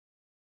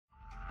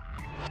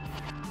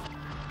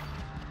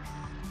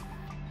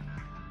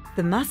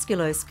The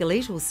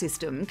musculoskeletal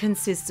system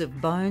consists of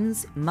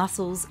bones,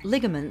 muscles,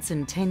 ligaments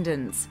and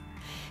tendons.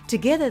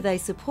 Together they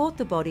support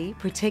the body,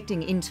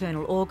 protecting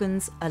internal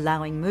organs,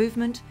 allowing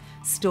movement,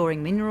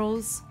 storing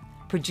minerals,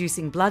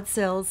 producing blood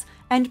cells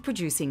and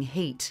producing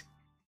heat.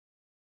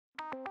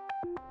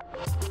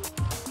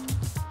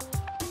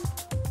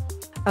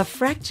 A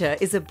fracture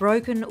is a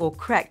broken or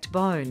cracked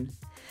bone.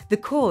 The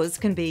cause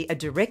can be a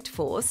direct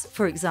force,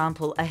 for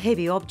example a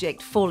heavy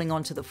object falling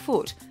onto the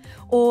foot,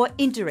 or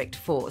indirect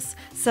force,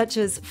 such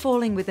as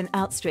falling with an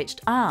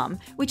outstretched arm,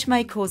 which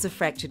may cause a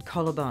fractured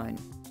collarbone.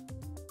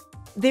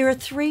 There are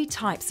three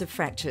types of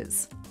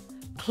fractures: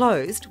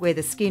 closed, where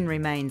the skin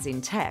remains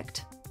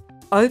intact;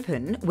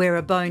 open, where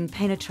a bone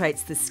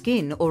penetrates the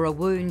skin or a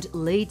wound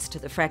leads to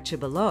the fracture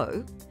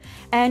below;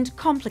 and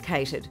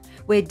complicated,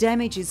 where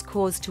damage is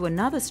caused to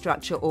another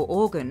structure or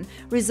organ,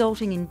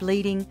 resulting in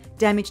bleeding,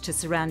 damage to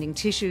surrounding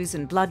tissues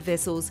and blood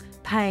vessels,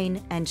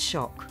 pain and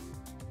shock.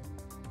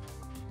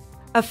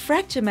 A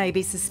fracture may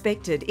be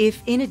suspected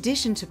if, in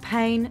addition to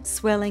pain,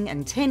 swelling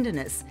and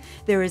tenderness,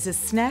 there is a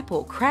snap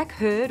or crack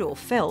heard or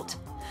felt,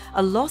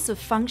 a loss of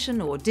function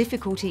or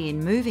difficulty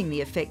in moving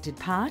the affected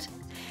part,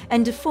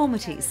 and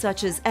deformities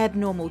such as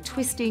abnormal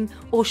twisting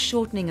or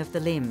shortening of the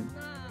limb.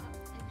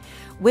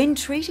 When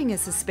treating a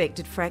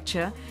suspected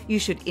fracture, you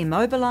should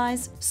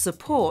immobilise,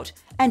 support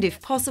and,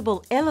 if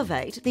possible,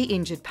 elevate the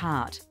injured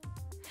part.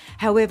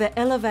 However,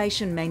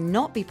 elevation may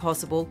not be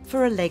possible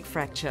for a leg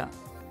fracture.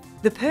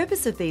 The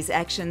purpose of these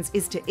actions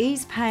is to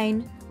ease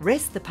pain,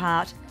 rest the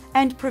part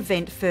and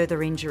prevent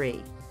further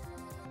injury.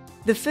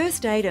 The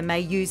first aider may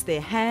use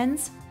their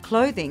hands,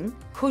 clothing,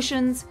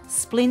 cushions,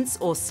 splints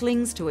or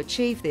slings to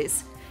achieve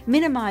this.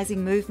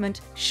 Minimising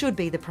movement should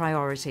be the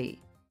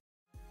priority.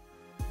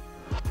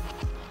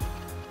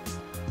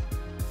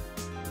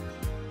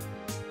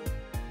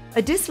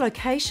 A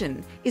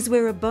dislocation is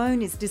where a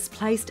bone is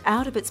displaced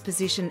out of its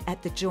position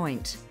at the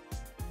joint.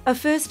 A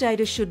first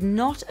aider should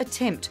not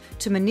attempt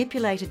to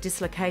manipulate a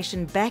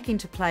dislocation back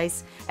into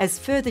place, as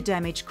further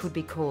damage could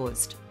be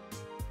caused.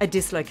 A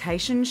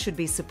dislocation should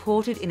be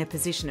supported in a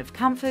position of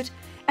comfort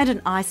and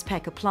an ice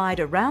pack applied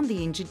around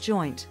the injured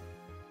joint.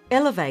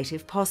 Elevate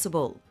if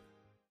possible.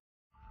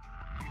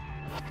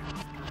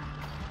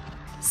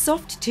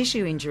 Soft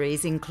tissue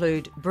injuries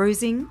include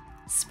bruising,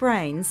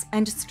 sprains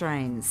and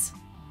strains.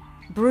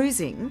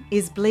 Bruising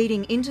is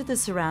bleeding into the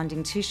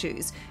surrounding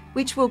tissues,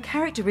 which will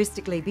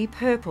characteristically be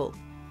purple.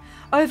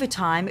 Over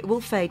time, it will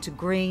fade to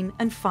green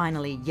and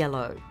finally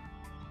yellow.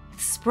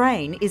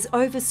 Sprain is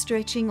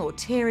overstretching or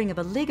tearing of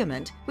a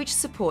ligament which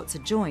supports a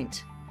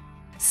joint.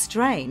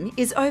 Strain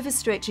is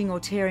overstretching or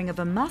tearing of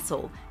a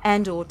muscle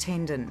and/or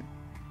tendon.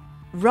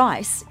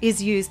 RICE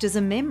is used as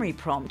a memory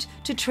prompt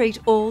to treat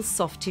all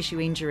soft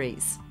tissue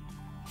injuries.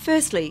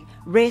 Firstly,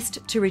 rest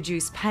to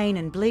reduce pain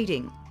and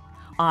bleeding.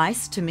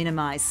 Ice to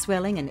minimise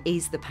swelling and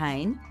ease the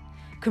pain.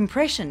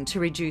 Compression to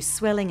reduce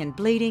swelling and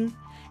bleeding.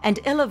 And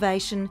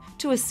elevation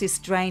to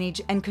assist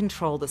drainage and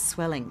control the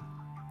swelling.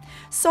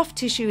 Soft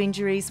tissue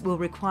injuries will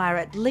require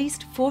at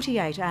least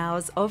 48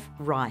 hours of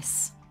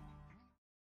RICE.